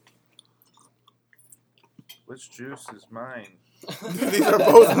Which juice is mine? These are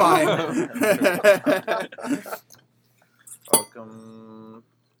both mine. Welcome.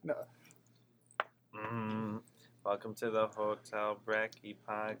 No. Welcome to the Hotel Brecky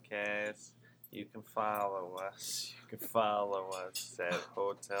podcast. You can follow us. You can follow us at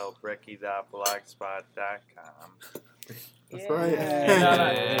hotelbrecky.blogspot.com. That's right. And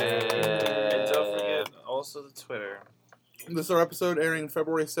don't forget also the Twitter. This is our episode airing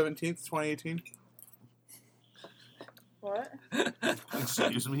February 17th, 2018. What?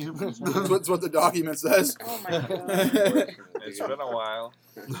 Excuse me? That's what the document says. Oh my god. It's been a while.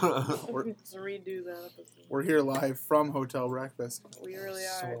 Let's redo that episode. We're here live from Hotel Breakfast. We really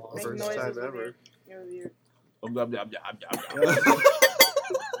are. So Make first noises time with ever. your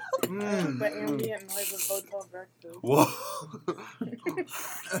Mm. the ambient noise of Hotel Breakfast. Whoa.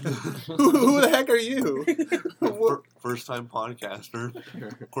 Who the heck are you? First time podcaster.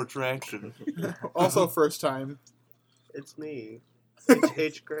 Court traction. Also first time. It's me,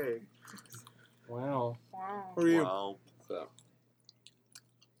 H. Craig. Wow. Wow. Who are you? Wow. So,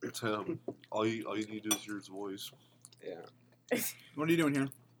 It's him. All you need to do is hear his voice. yeah. What are you doing here?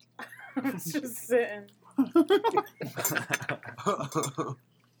 I'm just sitting.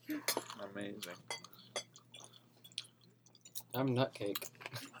 Amazing. I'm Nutcake.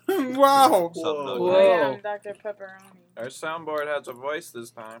 Wow. Whoa. Whoa. I am Dr. Pepperoni. Our soundboard has a voice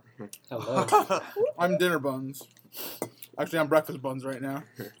this time. Hello. I'm Dinner Buns. Actually, I'm Breakfast Buns right now.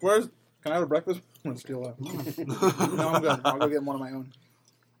 Can I have a breakfast? I'm going to steal that. No, I'm good. I'll go get one of my own.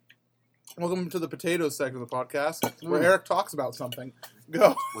 Welcome to the potatoes section of the podcast, where Eric talks about something.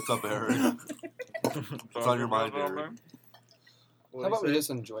 Go. What's up, Eric? What's on your mind, Eric? How about we just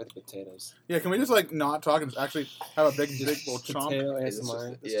enjoy the potatoes? Yeah, can we just not talk and just actually have a big little chomp? Potato It's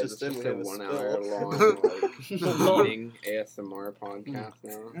ASMR. just- Yeah, just this is in a with a 1 spill. hour long eating ASMR podcast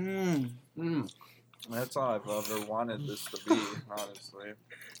now. That's all I've ever wanted this to be, honestly.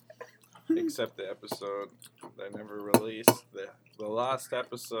 Except the episode that I never released. The last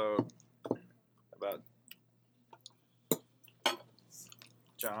episode about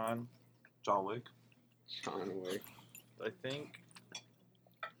John, Wick. John Wick. I think.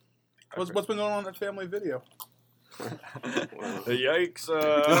 What's been going on in that family video? Yikes.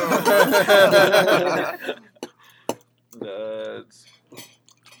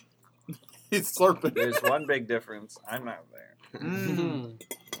 He's slurping. There's one big difference. I'm not there. Mm.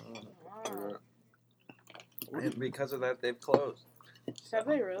 Wow. And because of that, they've closed. Have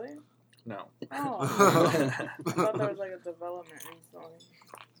they really? No. Oh. I thought there was like a development recently.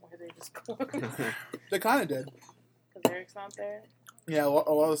 Why they just closed? They kind of did. Because Eric's not there? Yeah, a lot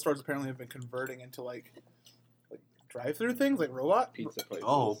of the stores apparently have been converting into like drive-through things, like robot Pizza place.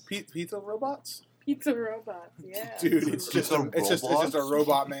 Oh. pizza robots. Pizza robots, yeah. Dude, it's just a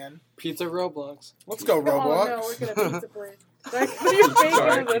robot, man. Pizza Roblox. Let's go, Oh Roblox. no, we're gonna pizza place. Dark's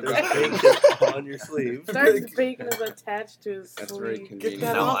bacon is attached. on your sleeve. Dark's bacon is attached to his That's very sleeve. convenient.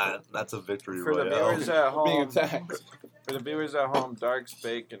 that No, off. that's a victory For the royale. viewers at Being home, attacked. for the viewers at home, Dark's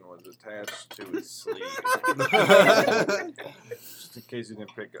bacon was attached to his sleeve. Just in case you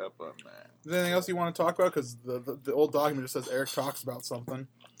didn't pick up on that. Is there anything else you want to talk about? Because the old document just says Eric talks about something.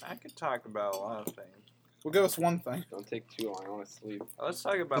 I could talk about a lot of things. Well, give us one thing. Don't take too long. I want to sleep. Let's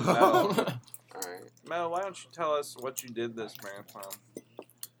talk about Mel. Alright. Mel, why don't you tell us what you did this marathon?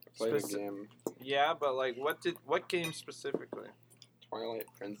 Play the Speci- game. Yeah, but like, what game specifically? Twilight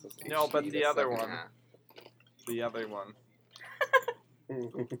Princess No, HD, but the other second one. half. The other one.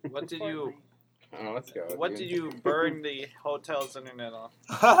 What did you? Oh, let's go. What dude. did you burn the hotel's internet on?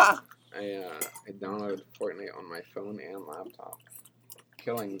 I downloaded Fortnite on my phone and laptop,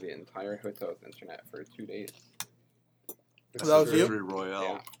 killing the entire hotel's internet for 2 days. That's That a was you? victory royale.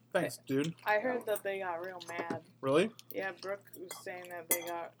 Yeah. Thanks, dude. I heard that they got real mad. Really? Yeah, Brooke was saying that they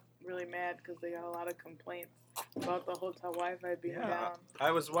got really mad because they got a lot of complaints about the hotel Wi-Fi being Yeah. down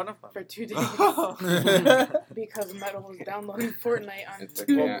I was one of them. for 2 days because Metal was downloading Fortnite on It's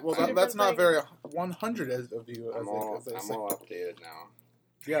two. okay. Well, two that's not different very 100 of you, I'm all as they say. updated now.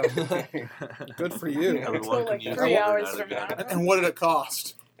 Yeah, good for you. Everyone Until, can like, use 3 the hours internet from again. now. And what did it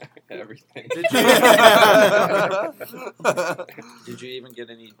cost? Everything. Did you even get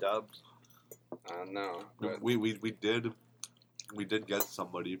any dubs? No. But We did get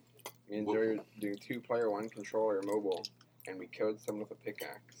somebody. me and Joey were doing 2-player 1 controller mobile, and we killed someone with a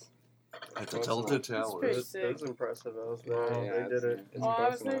pickaxe. At the Close Tilted enough. pretty Towers. sick. That was impressive. I was there. Yeah, They did it. It's Oh, I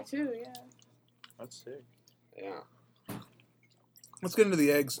close was there enough. too, yeah. Let's see. Yeah. Let's get into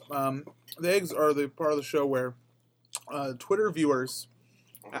the eggs. The eggs are the part of the show where Twitter viewers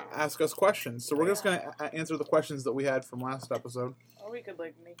ask us questions. So we're just going to answer the questions that we had from last episode. Or we could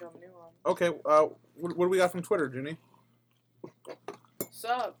like make up new ones. Okay, what do we got from Twitter, Junie?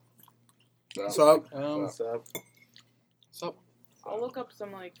 Sup? So, What's up? So, I'll look up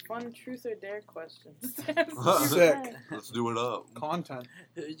some like fun truth or dare questions. Sick. Let's do it up. content.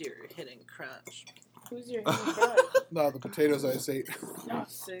 Who's your hidden crush? Who's your hidden crush? No, the potatoes I ate. Oh,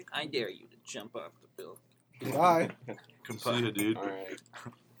 sick. I dare you to jump off the building. Bye. See ya, dude. Alright.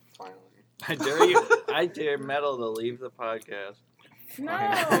 Finally. I dare you. I dare Metal to leave the podcast. No.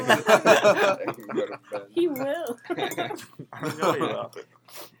 I can go to bed. He will. I know you will.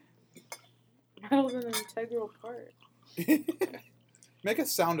 Metal's an integral part. Make a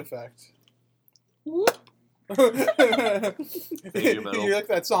sound effect. you, Metal. You like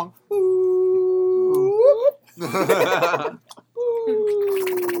that song?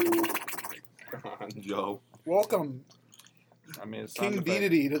 Yo. Welcome, I mean, it's King sound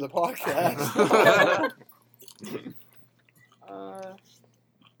effect. Dedede, to the podcast.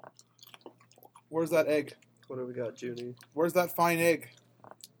 Where's that egg? What do we got, Judy? Where's that fine egg?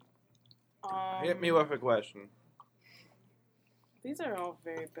 Hit me with a question. These are all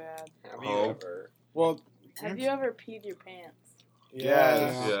very bad. Have Oh. you ever? Well, Have you ever peed your pants?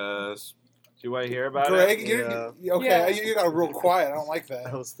 yes. Yes. Do you want to hear about Greg, it? you're okay. Yeah. You got real quiet. I don't like I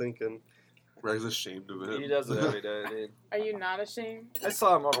that. was thinking. Greg's ashamed of it. He does it every day, dude. Are you not ashamed? I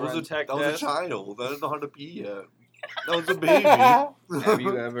saw him I over was, on a, Tech I was a Desk. child. I didn't know how to pee yet. I was a baby. Have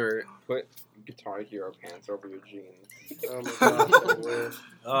you ever put Guitar Hero pants over your jeans? Oh my gosh, I wish.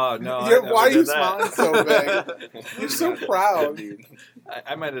 Oh no! I You're- never why are you did that. smiling so big? You're so proud. Dude.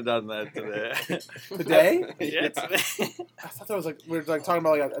 I might have done that today. Today? Yeah, today. I thought that was like we were like talking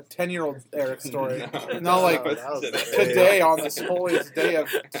about like a 10-year-old Eric story. No. No, like that was today on this holiest day of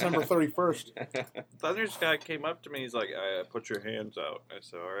December 31st. Thunder's guy came up to me. He's like, "Put your hands out." I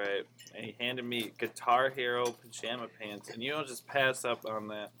said, "All right." And he handed me Guitar Hero pajama pants, and you don't just pass up on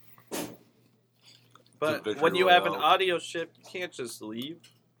that. But Victory when you have an Royale. audio ship, you can't just leave.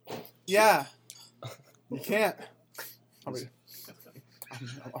 Yeah. You can't. I'm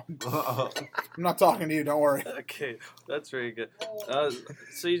not talking to you, don't worry. Okay, that's very good.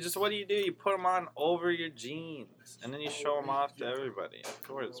 So you just, what do? You put them on over your jeans, and then you show them off to everybody. Of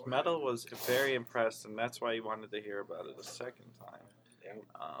course, Metal was very impressed, and that's why he wanted to hear about it a second time.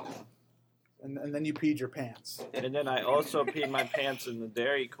 And then you peed your pants. And then I also peed my pants in the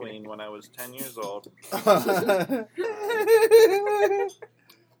Dairy Queen when I was 10 years old.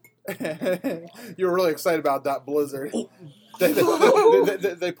 You were really excited about that blizzard. They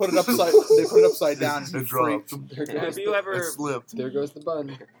put it upside. They put it upside down. It dropped. there Have goes, you It ever slipped. there goes the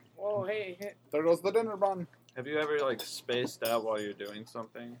bun. Whoa, hey. There goes the dinner bun. have you ever like spaced out while you're doing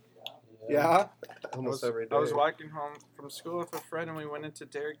something? Yeah. Almost every day. I was walking home from school with a friend, and we went into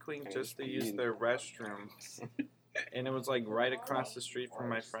Dairy Queen just to use their restroom. And it was like right across the street from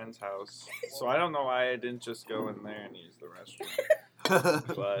my friend's house. So I don't know why I didn't just go in there and use the restroom.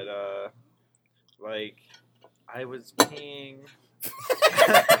 But like I was peeing.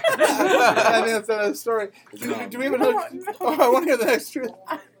 I think that's another story. Do we even? Oh, I want to hear the next truth.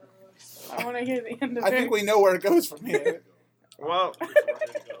 I want to hear the end of I it. think we know where it goes from here. Well,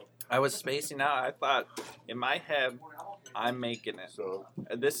 I was spacing out. I thought in my head, I'm making it. So,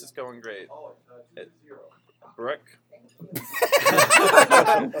 This is going great. Brooke,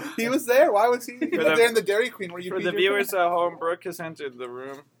 He was there. Why was he? He was the- there in the Dairy Queen where you. for peed the your viewers at home, Brooke has entered the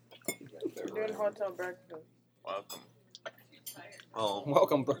room. We're doing hotel breakfast. Welcome. oh.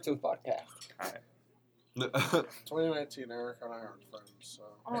 Welcome, Brooke, to the podcast. 2019, Eric and I aren't friends, so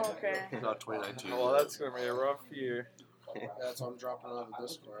Oh, okay. Not 2019. Well, that's gonna be a rough year. that's why I'm dropping out of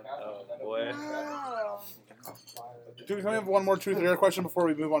Discord. Oh boy. Wow. Do we have one more truth or dare question before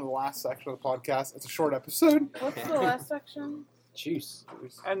we move on to the last section of the podcast? It's a short episode. What's the last section? Jeez.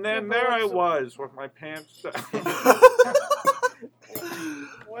 And then there I was with my pants down.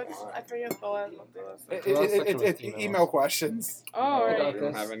 What's I forget the last one. It's email questions. Oh, I got right. We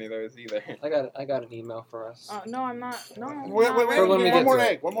don't have any of those either. I got an email for us. No, I'm not. No. I'm Wait, not wait, wait! For when we One get more to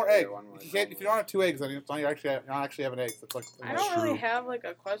egg. One more egg. Yeah, one more. You can't, if you don't have two eggs, then you don't actually have an egg. That's like. I That's don't really true. have like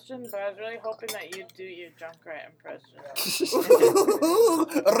a question, but I was really hoping that you'd do your Junkrat impression.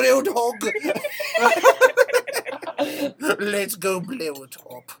 Real dog. Let's go blow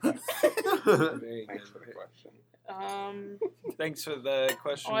top. Very Thanks good. for the question. Thanks for the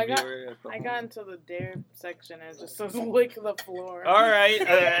question, Oh, I got- viewer. at the I home. got into the dare section and it just says lick the floor. All right.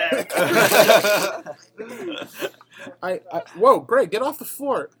 Whoa, Greg, get off the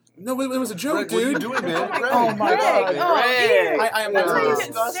floor. No, it was a joke, Greg, what are you dude. doing, man? Greg. Oh my Greg, god. oh, Greg. I am That's how you get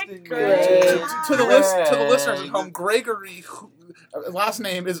Disgusting, sick, man. Greg. to the listeners at home, Gregory last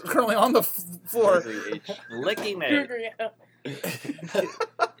name is currently on the floor. Licking it. Kruger, yeah.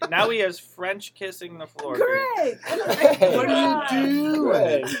 Now he has French kissing the floor. Greg! What are you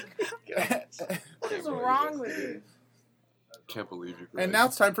doing? What is wrong with you? Can't believe you. Greg. And now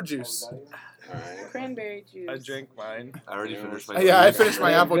it's time for juice. Alright. Cranberry juice. I drink mine. I already finished my. Yeah, I finished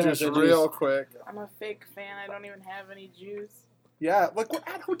my Yeah, apple finish juice the real juice. quick. I'm a fake fan. I don't even have any juice. Yeah, like we're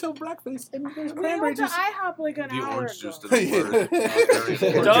at hotel breakfast and there's We cranberry went to juice. IHOP like an The hour orange ago. juice didn't work.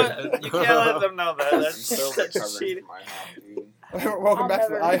 Don't, you can't let them know that. That's Still such recovering cheating. from my hot dude. Welcome I'll back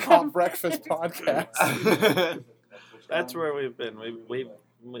to the never- IHOP Breakfast Podcast. That's where we've been. We We've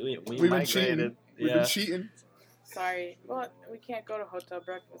been migrated. cheating. We've Yeah. been cheating. Sorry. Well, we can't go to hotel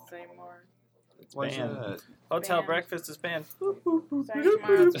breakfast anymore. Why's Banned. that? Hotel Banned. breakfast is banned. Sorry, tomorrow's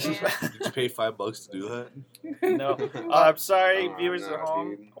banned. Did you pay $5 to do that? No. I'm sorry, Oh, viewers no, at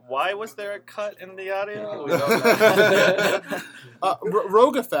home. dude. Why was there a cut in the audio? We don't know.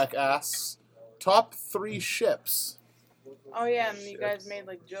 Rogue Effect asks, top 3 ships. Oh yeah, and you guys made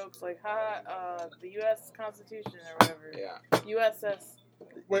like jokes like, the U.S. Constitution or whatever. Yeah. USS.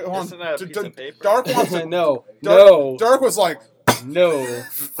 Wait, hold Isn't on. that a piece of paper? Dark wants to. No. Dark, No. Dark was like, No.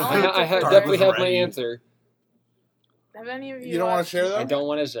 Dark Definitely have my ready. answer. Have any of you? you don't want to watched- share I them? don't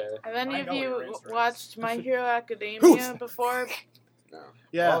want to share. Have any I of know you your answer is. watched My Hero Academia before?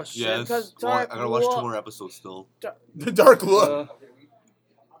 Yeah. Oh, shit. Yes. Because Well, I Dark gotta watch 2 Lo- more episodes still. Dark look.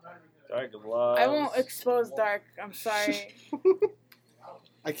 Dark love. I won't expose Dark. I'm sorry.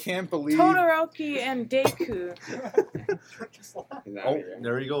 I can't believe. Todoroki and Deku. He's out Oh, here.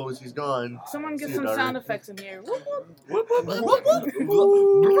 there he goes. He's gone. Someone get See you, some Dark. sound effects in here. Whoop, whoop. Whoop,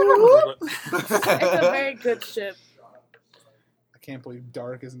 It's a very good ship. I can't believe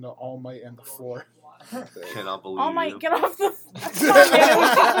Dark is in the All Might and the floor. Cannot believe Oh my, you. get off the. Come on, man, it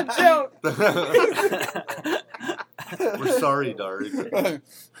was just a joke. We're sorry, Dark.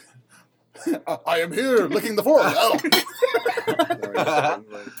 I am here licking the floor. Oh.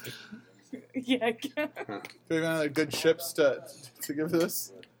 Yeah. I can. Do we have any other good ships to give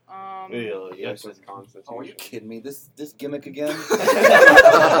this? Yes, it's Constitution. Oh, are you kidding me? This gimmick again?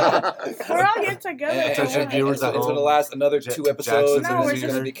 We're all here together. Attention, viewers at It's home. gonna last another 2 episodes, No, and we're this is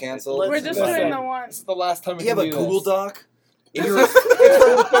just- gonna be canceled. We're just Listen. doing the one. This is the last time we You have can a do Google this. Doc in your It's for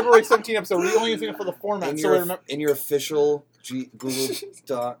the February 17th episode. We're only using it for the format. in So your, remember. in your official Google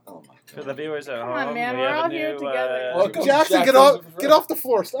Doc. Oh my For the viewers at Come home, on, man, we we're have all a new, here together. Welcome. Jackson, get off the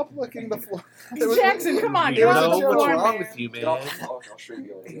floor. Stop licking the floor. It was- Jackson, come on, it get was off a the joke. floor, What's wrong man. with you, Get man? off the floor. I'll show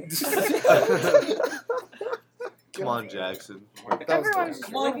you. Come on, Jackson. That was Everyone's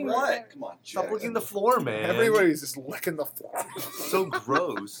dumb. Come on, licking what? their- Come on, Stop Jackson. licking the floor, man. Everybody's just licking the floor. So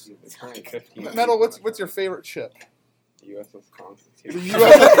gross. It's only 15 Metal, what's your favorite ship? USS The Constitution.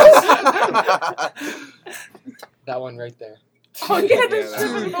 U.S. That one right there. Oh, yeah, Yeah, this that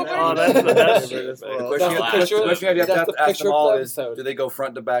ship one. is Oh, open. that's the best Favorite shit. as man. well. The That's question, the the picture- question you have that's to the ask picture them of all the is, episode. do they go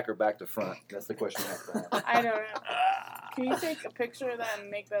front to back or back to front? That's the question you have to ask. I don't know. Can you take a picture of that and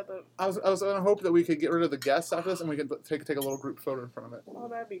make that the? I was gonna hope that we could get rid of the guests after this, and we could take a little group photo in front of it. Oh,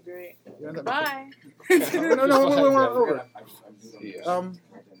 that'd be great. Yeah, that'd be Bye. cool. No, we're over. Yeah.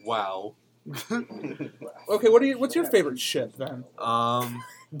 Wow. Okay, what's your favorite ship then?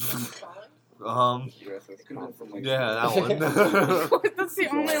 USS Constitution. Yeah, that one. That's the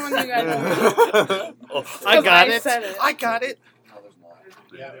only one you guys know. Oh, I got it. Said it. I got it. No, there's not.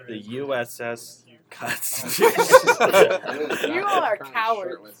 The USS Constitution. You all are Kinda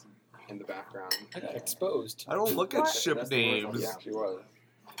cowards. shirtless In the background. I got exposed. I don't look at What? ship names. Yeah, she was.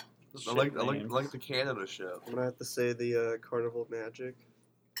 I like the Canada ship. I'm gonna have to say the Carnival Magic.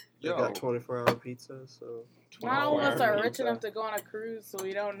 They Yo. got 24-hour pizza, so Not all of us are rich Pizza. enough to go on a cruise, so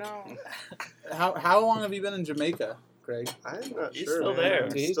we don't know. How long have you been in Jamaica, Greg? I'm not He's sure. still man. there. I'm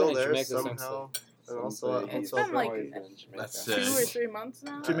Dude, he's still been in there Jamaica since, somehow. And also, It's also been like That's 2 or sick. 3 months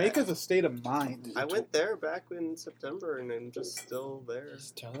now. Jamaica's a state of mind. I went there back in September, and I'm just still there.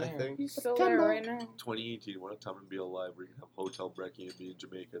 Still I there. think. He's still there right now. 2018, what a time to be alive where you can have Hotel Brecky and be in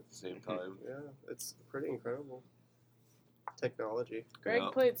Jamaica at the same time. Yeah, it's pretty incredible. Technology. Greg Yeah.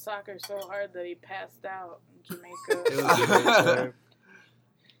 played soccer so hard that he passed out in It Jamaica. was a great time.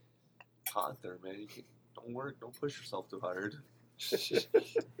 Hot there, man. You can, don't work, don't push yourself too hard.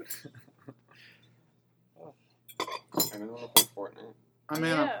 I'm in love with Fortnite. I'm in.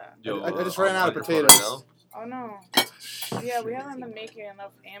 Yeah. Yo, I just ran out of on your phone potatoes. Oh no. Yeah, we haven't been making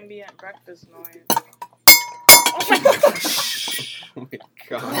enough ambient breakfast noise. Oh my gosh! Oh my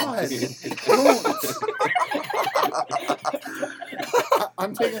God. god.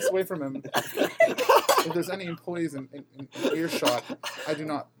 I'm taking this away from him. if there's any employees in earshot, I do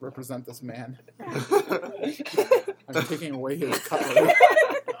not represent this man. I'm taking away his cutlery.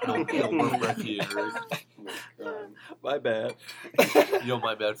 No more Brecky and Rick. My bad. Yo,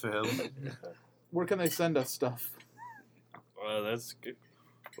 my bad for him. Where can they send us stuff? Well, that's good.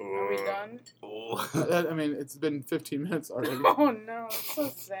 Are we done? Oh. I mean, it's been 15 minutes already. Oh no, it's so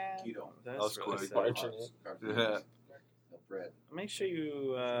sad. That was really quick. sad. Fortunate. Yeah. No bread, Make sure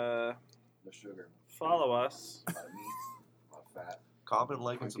you no sugar, follow us. a lot of meat, a lot of fat. Comment,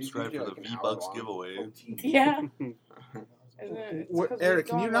 like, and subscribe for the V-Bucks giveaway. Yeah. Isn't it? It's What- 'cause we Eric,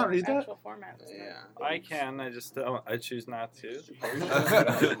 can don't you know not read that? actual formats. Yeah. I can. I just don't. I choose not to.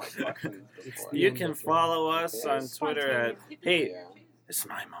 It's You can follow us on Twitter at Hey. Yeah. It's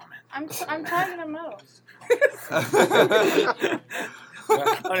my moment. I'm tied in the middle.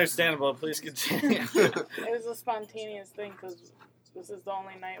 Understandable. Please continue. It was a spontaneous thing because this is the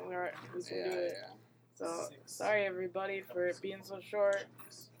only night we can do it. So sorry everybody for it being so short.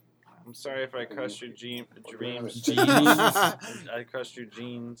 I'm sorry if I crushed your dreams. Jeans. I crushed your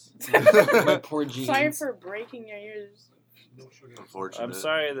jeans. My poor jeans. Sorry for breaking your ears. Unfortunate. I'm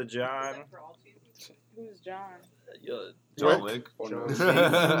sorry, the John. Who's John? John Wick.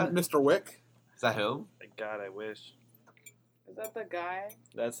 Mr. Wick? Is that him? God, I wish. Is that the guy?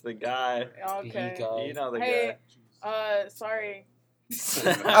 That's the guy. Okay. You know the Hey, sorry.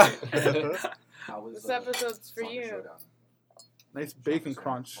 guy. This episode's for you. Nice bacon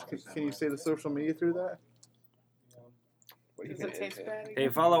crunch. Can you say the social media through that? Does it taste bad? Hey,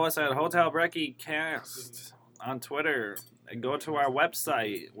 follow us at Hotel Brecky Cast on Twitter. And go to our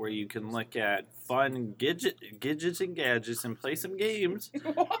website where you can look at fun gadgets and gadgets and play some games.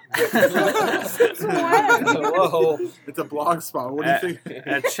 Since when? Whoa. It's a blog spot. What do you think?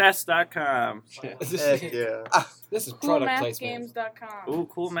 At chess.com. Heck yeah. This is product placement. CoolMathGames.com. Ooh,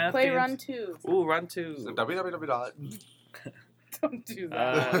 cool math Play games. Run 2. Ooh, Run 2. www. Don't do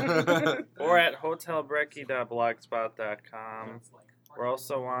that. Or at hotelbrecky.blogspot.com. We're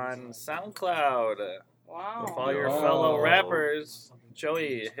also on SoundCloud Wow. with all your Yo. fellow rappers.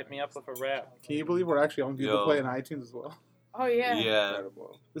 Joey, hit me up with a rap. Can you believe we're actually on Google Yo. Play and iTunes as well? Oh, yeah. Yeah.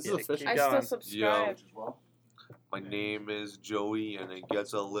 This Yeah, is official. I going. still subscribe. My name is Joey, and it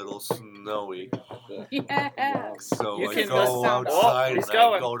gets a little snowy. Yeah. So You I can go listen- outside Oh, he's and I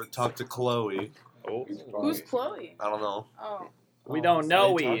going. go to talk to Chloe. Oh, Who's Chloe? I don't know. Oh. we don't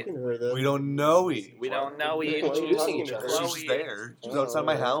know we. Talking to her, then. We don't know we. We don't know we. Why are you Introducing talking each to other. her? Chloe. She's there. She's outside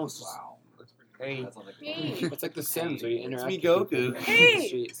my house. Wow. Hey. That sounds like Hey. It's like The Sims where you interact me, with people Goku. in the Hey.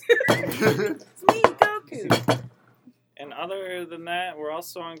 streets. It's me, Goku. And other than that, we're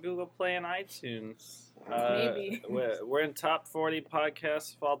also on Google Play and iTunes. Maybe. We're in top 40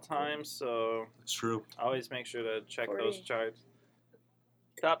 podcasts of all time, so It's true. always make sure to check 40. those charts.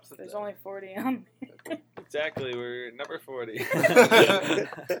 Top. There's only 40 on there. Exactly, we're number 40.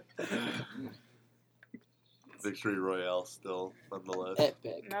 Victory Royale still, nonetheless.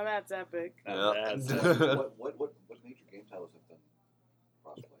 Epic. Now that's epic. Yeah. That's what major game titles have done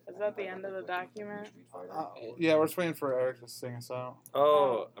crossplay? Is that the end of the document? Street Fighter? Yeah, we're just waiting for Eric to sing us out.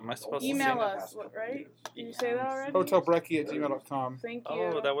 Oh, am I supposed Email to us, right? Did you say that already? Hotelbrecky@gmail.com. Thank sing? you.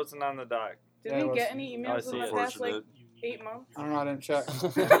 Oh, that wasn't on the doc. Did Yeah, it we was- get any Oh, I emails see in the it. past, like, Fortunate. 8 months? I don't know, I didn't check.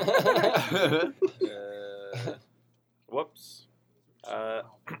 Whoops.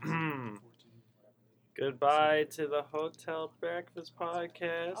 Goodbye to the Hotel Breakfast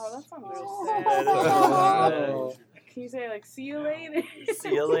Podcast. Oh, that sounds real That sad. is Oh. Can you say, like, see you later?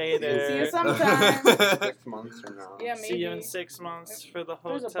 See you later. See you sometime. 6 months from now. Yeah, maybe. See you in 6 months for the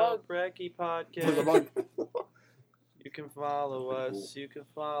There's a Hotel bug. Brecky There's a Podcast. bug. You can follow us. You can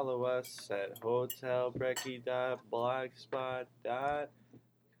follow us at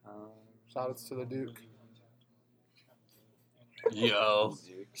hotelbrecky.blogspot.com. Shoutouts to the Duke. Yo.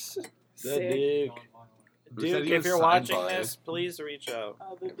 The Sick. Duke. Who said Duke, he if was you're signed watching by? this, please reach out.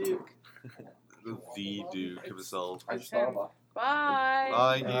 Oh, the Duke. The Duke himself. It's him. Bye. Bye,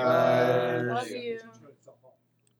 Bye. gamers. Love you.